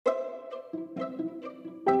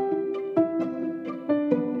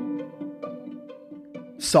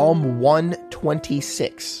Psalm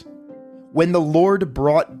 126. When the Lord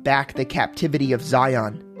brought back the captivity of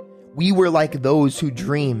Zion, we were like those who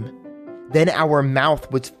dream. Then our mouth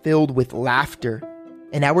was filled with laughter,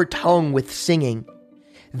 and our tongue with singing.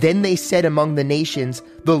 Then they said among the nations,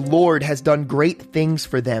 the Lord has done great things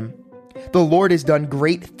for them. The Lord has done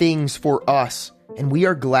great things for us, and we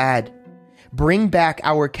are glad. Bring back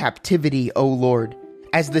our captivity, O Lord,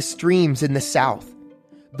 as the streams in the south.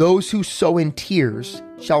 Those who sow in tears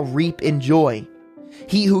shall reap in joy.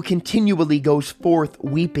 He who continually goes forth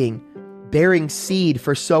weeping, bearing seed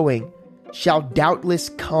for sowing, shall doubtless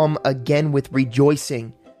come again with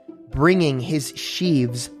rejoicing, bringing his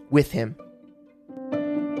sheaves with him.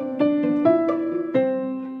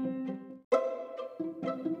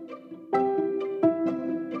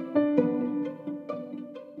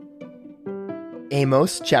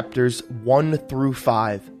 Amos chapters 1 through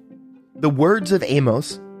 5. The words of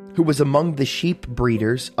Amos, who was among the sheep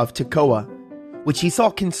breeders of Tekoa, which he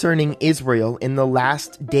saw concerning Israel in the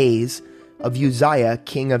last days of Uzziah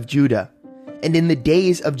king of Judah, and in the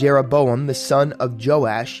days of Jeroboam the son of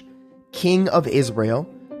Joash, king of Israel,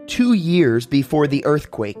 2 years before the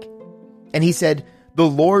earthquake. And he said, The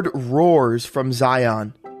Lord roars from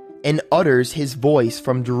Zion, and utters his voice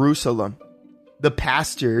from Jerusalem. The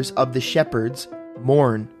pastures of the shepherds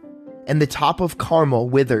mourn, and the top of Carmel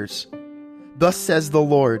withers. Thus says the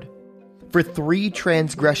Lord, For 3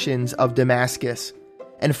 transgressions of Damascus,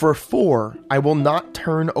 and for 4 I will not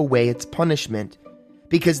turn away its punishment,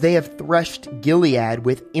 because they have threshed Gilead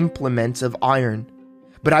with implements of iron.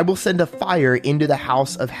 But I will send a fire into the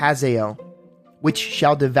house of Hazael, which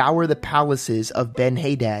shall devour the palaces of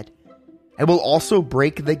Ben-Hadad. I will also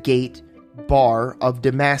break the gate bar of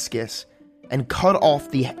Damascus, and cut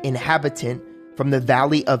off the inhabitant from the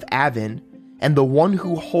valley of Avon, and the one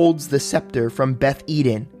who holds the scepter from Beth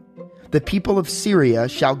Eden. The people of Syria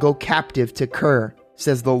shall go captive to Kir,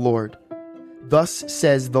 says the Lord. Thus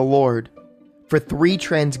says the Lord, For 3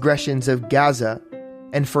 transgressions of Gaza,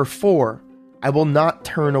 and for 4 I will not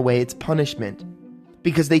turn away its punishment,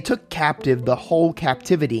 because they took captive the whole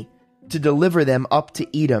captivity, to deliver them up to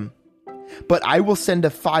Edom. But I will send a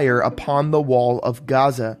fire upon the wall of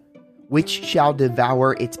Gaza, which shall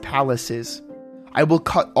devour its palaces. I will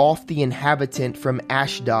cut off the inhabitant from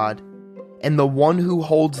Ashdod, and the one who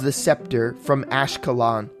holds the scepter from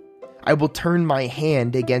Ashkelon. I will turn my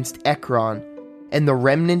hand against Ekron, and the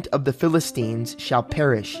remnant of the Philistines shall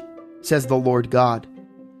perish, says the Lord God.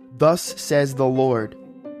 Thus says the Lord,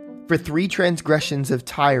 For 3 transgressions of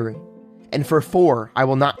Tyre, and for 4 I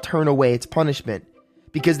will not turn away its punishment,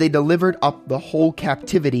 because they delivered up the whole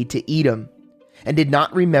captivity to Edom, and did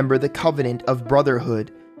not remember the covenant of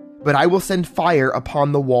brotherhood. But I will send fire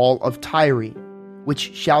upon the wall of Tyre,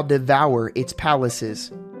 which shall devour its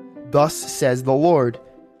palaces. Thus says the Lord,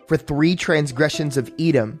 For 3 transgressions of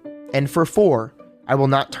Edom, and for 4 I will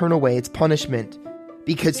not turn away its punishment,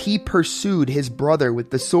 because he pursued his brother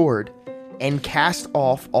with the sword, and cast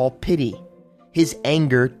off all pity. His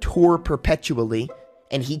anger tore perpetually,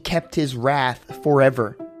 and he kept his wrath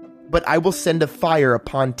forever. But I will send a fire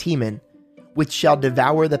upon Teman, which shall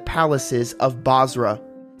devour the palaces of Bozrah,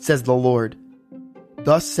 says the Lord.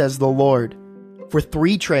 Thus says the Lord, For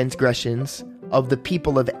 3 transgressions of the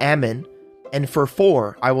people of Ammon, and for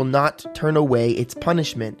 4 I will not turn away its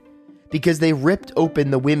punishment, because they ripped open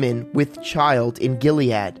the women with child in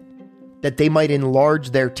Gilead, that they might enlarge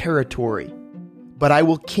their territory. But I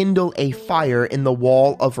will kindle a fire in the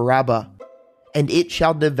wall of Rabbah, and it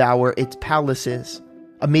shall devour its palaces,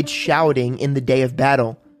 amid shouting in the day of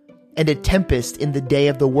battle, and a tempest in the day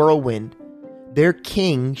of the whirlwind. Their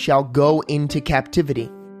king shall go into captivity,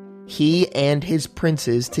 he and his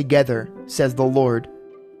princes together, says the Lord.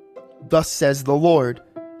 Thus says the Lord,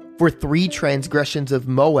 For 3 transgressions of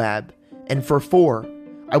Moab, and for 4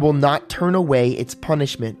 I will not turn away its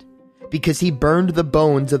punishment, because he burned the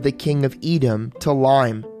bones of the king of Edom to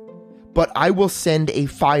lime. But I will send a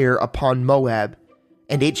fire upon Moab,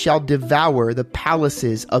 and it shall devour the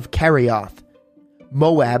palaces of Kerioth.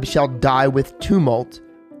 Moab shall die with tumult,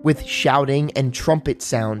 with shouting and trumpet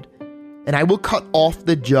sound, and I will cut off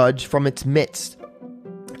the judge from its midst,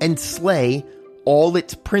 and slay all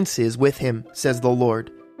its princes with him, says the Lord.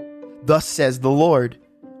 Thus says the Lord,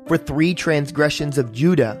 For 3 transgressions of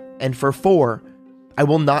Judah, and for 4 I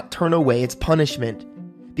will not turn away its punishment,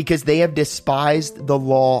 because they have despised the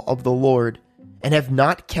law of the Lord, and have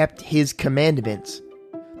not kept his commandments.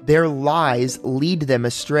 Their lies lead them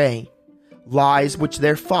astray, lies which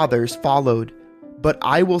their fathers followed. But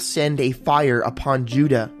I will send a fire upon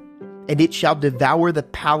Judah, and it shall devour the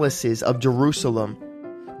palaces of Jerusalem.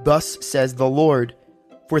 Thus says the Lord,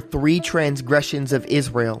 for 3 transgressions of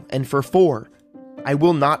Israel, and for 4, I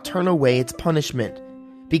will not turn away its punishment,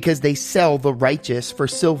 because they sell the righteous for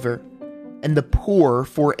silver, and the poor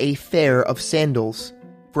for a pair of sandals.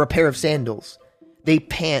 They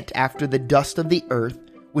pant after the dust of the earth,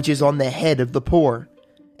 which is on the head of the poor,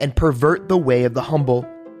 and pervert the way of the humble.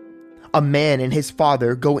 A man and his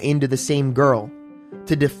father go into the same girl,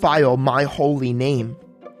 to defile my holy name.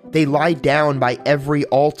 They lie down by every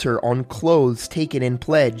altar on clothes taken in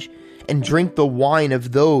pledge, and drink the wine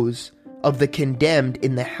of those of the condemned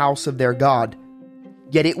in the house of their God.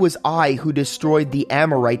 Yet it was I who destroyed the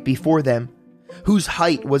Amorite before them, whose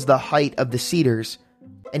height was the height of the cedars,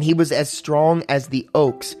 and he was as strong as the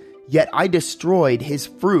oaks, yet I destroyed his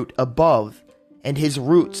fruit above, and his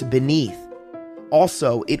roots beneath.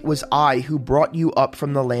 Also it was I who brought you up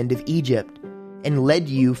from the land of Egypt, and led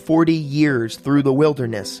you 40 years through the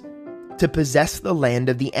wilderness, to possess the land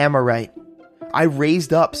of the Amorite. I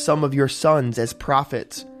raised up some of your sons as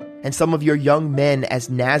prophets, and some of your young men as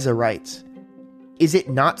Nazirites. Is it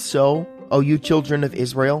not so, O you children of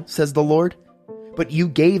Israel, says the Lord? But you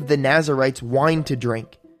gave the Nazirites wine to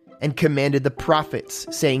drink, and commanded the prophets,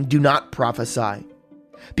 saying, do not prophesy.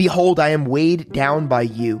 Behold, I am weighed down by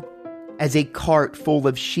you, as a cart full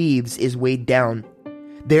of sheaves is weighed down.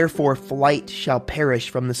 Therefore flight shall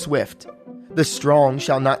perish from the swift. The strong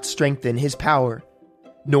shall not strengthen his power,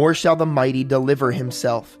 nor shall the mighty deliver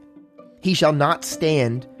himself. He shall not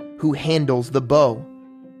stand who handles the bow.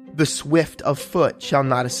 The swift of foot shall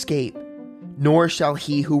not escape, nor shall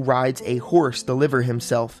he who rides a horse deliver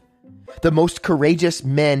himself. The most courageous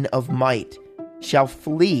men of might shall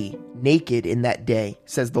flee naked in that day,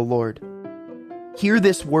 says the Lord. Hear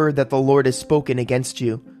this word that the Lord has spoken against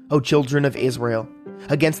you, O children of Israel,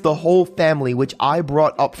 against the whole family which I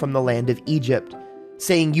brought up from the land of Egypt,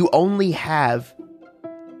 saying, You only have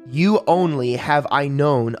I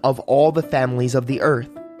known of all the families of the earth.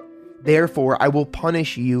 Therefore I will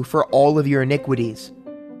punish you for all of your iniquities.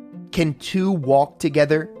 Can 2 walk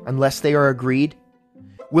together unless they are agreed?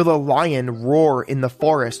 Will a lion roar in the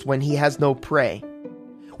forest when he has no prey?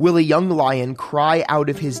 Will a young lion cry out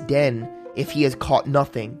of his den if he has caught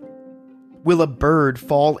nothing? Will a bird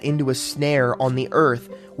fall into a snare on the earth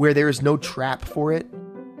where there is no trap for it?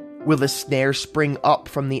 Will a snare spring up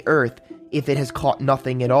from the earth if it has caught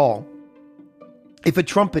nothing at all? If a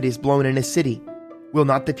trumpet is blown in a city, will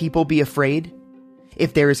not the people be afraid?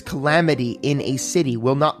 If there is calamity in a city,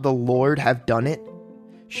 will not the Lord have done it?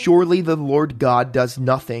 Surely the Lord God does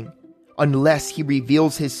nothing, unless he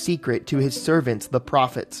reveals his secret to his servants the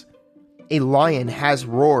prophets. A lion has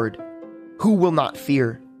roared. Who will not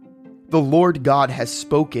fear? The Lord God has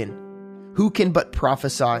spoken. Who can but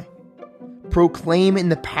prophesy? Proclaim in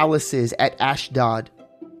the palaces at Ashdod,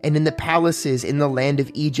 and in the palaces in the land of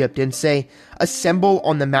Egypt, and say, Assemble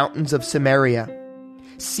on the mountains of Samaria.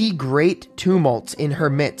 See great tumults in her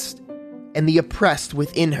midst, and the oppressed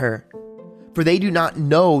within her. For they do not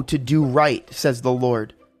know to do right, says the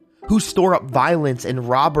Lord, who store up violence and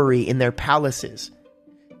robbery in their palaces.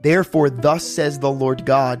 Therefore thus says the Lord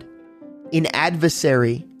God, An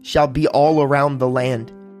adversary shall be all around the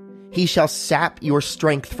land. He shall sap your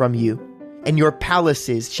strength from you, and your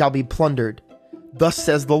palaces shall be plundered. Thus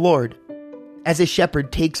says the Lord, As a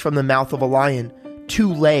shepherd takes from the mouth of a lion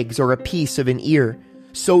 2 legs or a piece of an ear,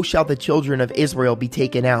 so shall the children of Israel be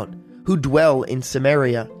taken out, who dwell in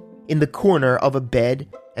Samaria, in the corner of a bed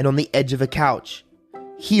and on the edge of a couch.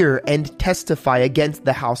 Hear and testify against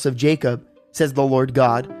the house of Jacob, says the Lord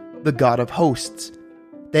God, the God of hosts,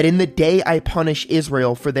 that in the day I punish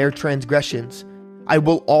Israel for their transgressions, I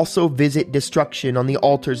will also visit destruction on the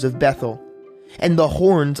altars of Bethel, and the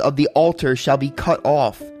horns of the altar shall be cut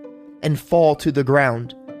off and fall to the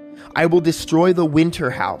ground. I will destroy the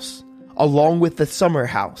winter house, along with the summer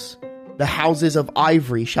house. The houses of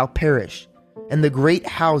ivory shall perish, and the great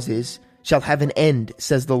houses shall have an end,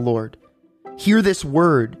 says the Lord. Hear this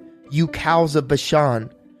word, you cows of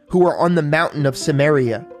Bashan, who are on the mountain of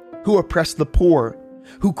Samaria, who oppress the poor,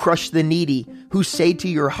 who crush the needy, who say to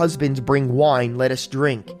your husbands, Bring wine, let us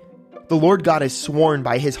drink. The Lord God has sworn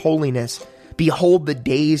by his holiness, Behold, the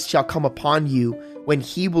days shall come upon you when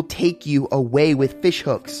he will take you away with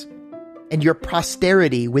fishhooks, and your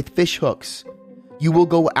posterity with fishhooks. You will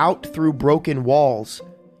go out through broken walls,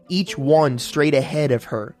 each one straight ahead of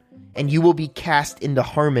her, and you will be cast into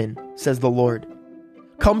Harmon, says the Lord.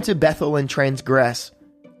 Come to Bethel and transgress.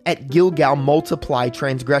 At Gilgal multiply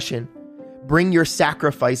transgression. Bring your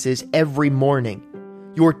sacrifices every morning,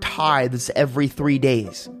 your tithes every 3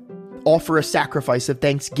 days. Offer a sacrifice of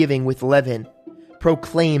thanksgiving with leaven.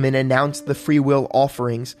 Proclaim and announce the freewill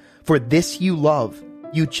offerings, for this you love,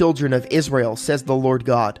 you children of Israel, says the Lord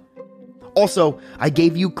God. Also, I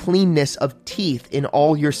gave you cleanness of teeth in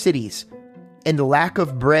all your cities, and lack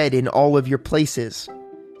of bread in all of your places.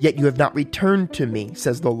 Yet you have not returned to me,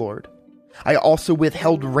 says the Lord. I also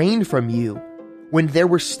withheld rain from you, when there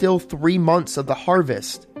were still 3 months of the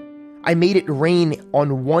harvest. I made it rain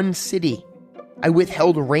on one city. I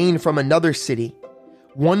withheld rain from another city.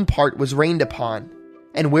 One part was rained upon,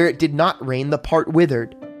 and where it did not rain, the part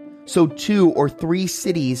withered. So 2 or 3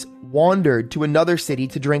 cities wandered to another city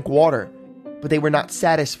to drink water, but they were not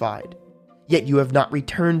satisfied. Yet you have not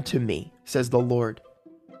returned to me, says the Lord.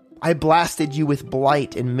 I blasted you with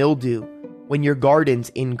blight and mildew when your gardens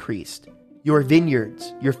increased, your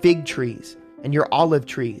vineyards, your fig trees, and your olive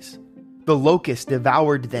trees. The locust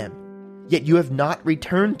devoured them. Yet you have not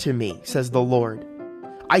returned to me, says the Lord.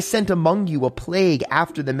 I sent among you a plague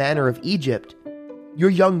after the manner of Egypt. Your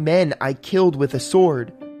young men I killed with a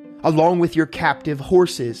sword. Along with your captive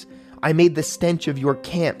horses, I made the stench of your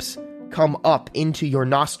camps come up into your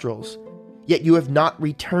nostrils. Yet you have not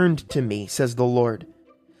returned to me, says the Lord.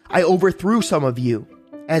 I overthrew some of you,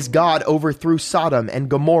 as God overthrew Sodom and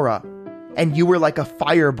Gomorrah, and you were like a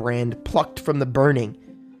firebrand plucked from the burning.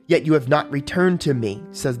 Yet you have not returned to me,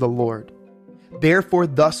 says the Lord. Therefore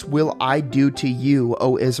thus will I do to you,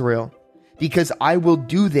 O Israel, because I will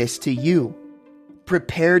do this to you.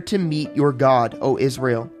 Prepare to meet your God, O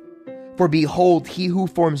Israel. For behold, he who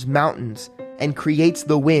forms mountains and creates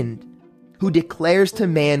the wind, who declares to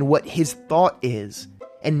man what his thought is,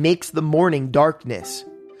 and makes the morning darkness,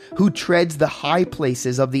 who treads the high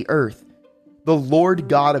places of the earth. The Lord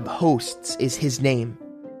God of hosts is his name.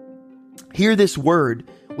 Hear this word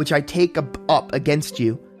which I take up against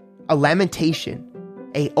you, a lamentation,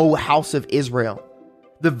 O house of Israel.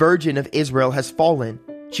 The virgin of Israel has fallen.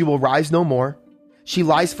 She will rise no more. She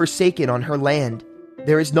lies forsaken on her land.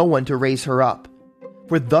 There is no one to raise her up.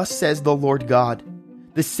 For thus says the Lord God,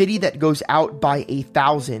 the city that goes out by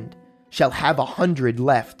 1,000 shall have 100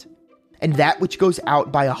 left, and that which goes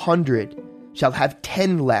out by 100 shall have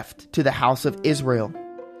 10 left to the house of Israel.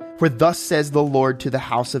 For thus says the Lord to the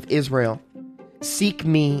house of Israel, seek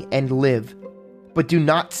me and live, but do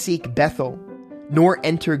not seek Bethel, nor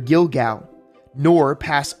enter Gilgal, nor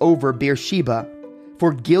pass over Beersheba,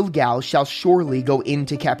 for Gilgal shall surely go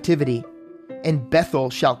into captivity, and Bethel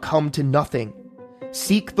shall come to nothing.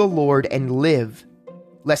 Seek the Lord and live,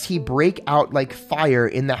 lest he break out like fire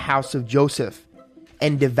in the house of Joseph,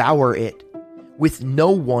 and devour it, with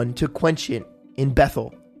no one to quench it in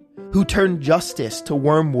Bethel, who turned justice to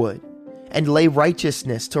wormwood, and lay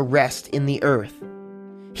righteousness to rest in the earth.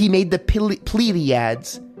 He made the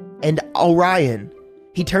Pleiades and Orion.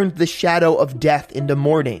 He turned the shadow of death into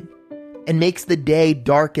morning, and makes the day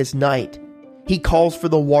dark as night. He calls for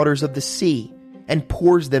the waters of the sea, and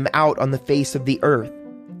pours them out on the face of the earth.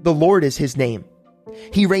 The Lord is his name.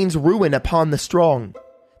 He rains ruin upon the strong,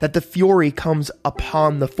 that the fury comes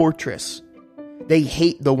upon the fortress. They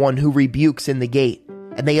hate the one who rebukes in the gate,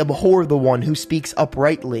 and they abhor the one who speaks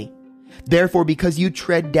uprightly. Therefore, because you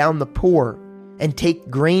tread down the poor, and take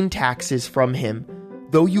grain taxes from him,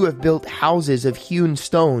 though you have built houses of hewn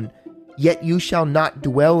stone, yet you shall not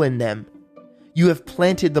dwell in them. You have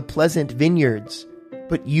planted the pleasant vineyards,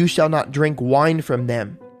 but you shall not drink wine from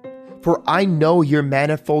them. For I know your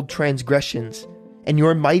manifold transgressions, and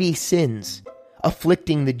your mighty sins,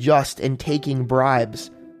 afflicting the just and taking bribes,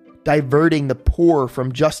 diverting the poor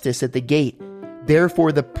from justice at the gate.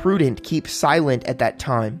 Therefore the prudent keep silent at that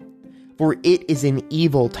time, for it is an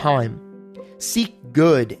evil time. Seek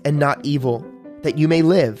good and not evil, that you may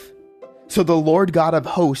live. So the Lord God of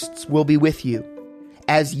hosts will be with you.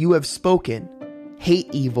 As you have spoken, hate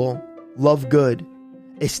evil, love good,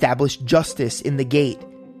 establish justice in the gate.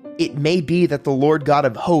 It may be that the Lord God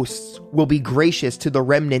of hosts will be gracious to the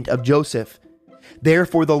remnant of Joseph.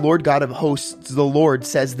 Therefore the Lord God of hosts, the Lord,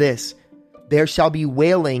 says this, there shall be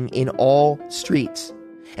wailing in all streets,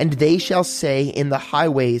 and they shall say in the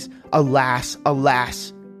highways, alas,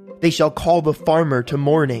 alas. They shall call the farmer to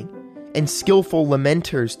mourning, and skillful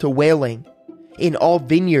lamenters to wailing. In all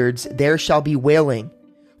vineyards there shall be wailing,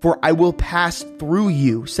 for I will pass through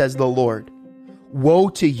you, says the Lord. Woe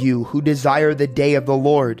to you who desire the day of the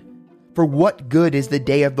Lord, for what good is the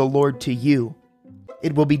day of the Lord to you?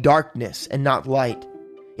 It will be darkness and not light.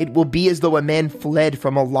 It will be as though a man fled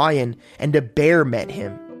from a lion and a bear met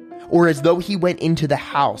him, or as though he went into the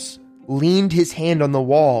house, leaned his hand on the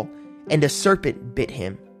wall, and a serpent bit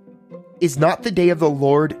him. Is not the day of the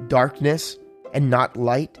Lord darkness and not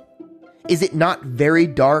light? Is it not very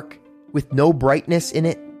dark with no brightness in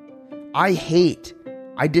it? I hate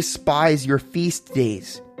I despise your feast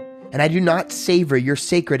days, and I do not savor your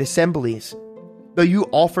sacred assemblies. Though you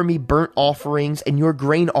offer me burnt offerings and your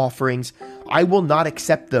grain offerings, I will not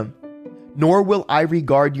accept them, nor will I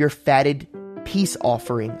regard your fatted peace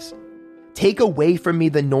offerings. Take away from me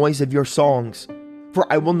the noise of your songs,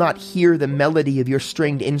 for I will not hear the melody of your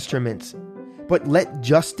stringed instruments. But let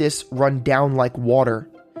justice run down like water,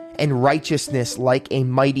 and righteousness like a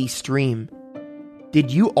mighty stream. Did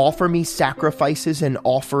you offer me sacrifices and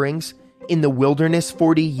offerings in the wilderness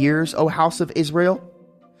 40 years, O house of Israel?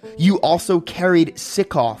 You also carried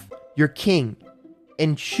Sikkoth, your king,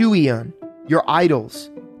 and Shuion, your idols,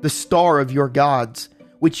 the star of your gods,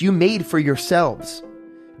 which you made for yourselves.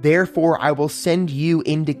 Therefore I will send you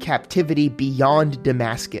into captivity beyond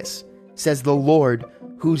Damascus, says the Lord,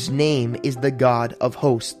 whose name is the God of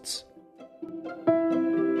hosts.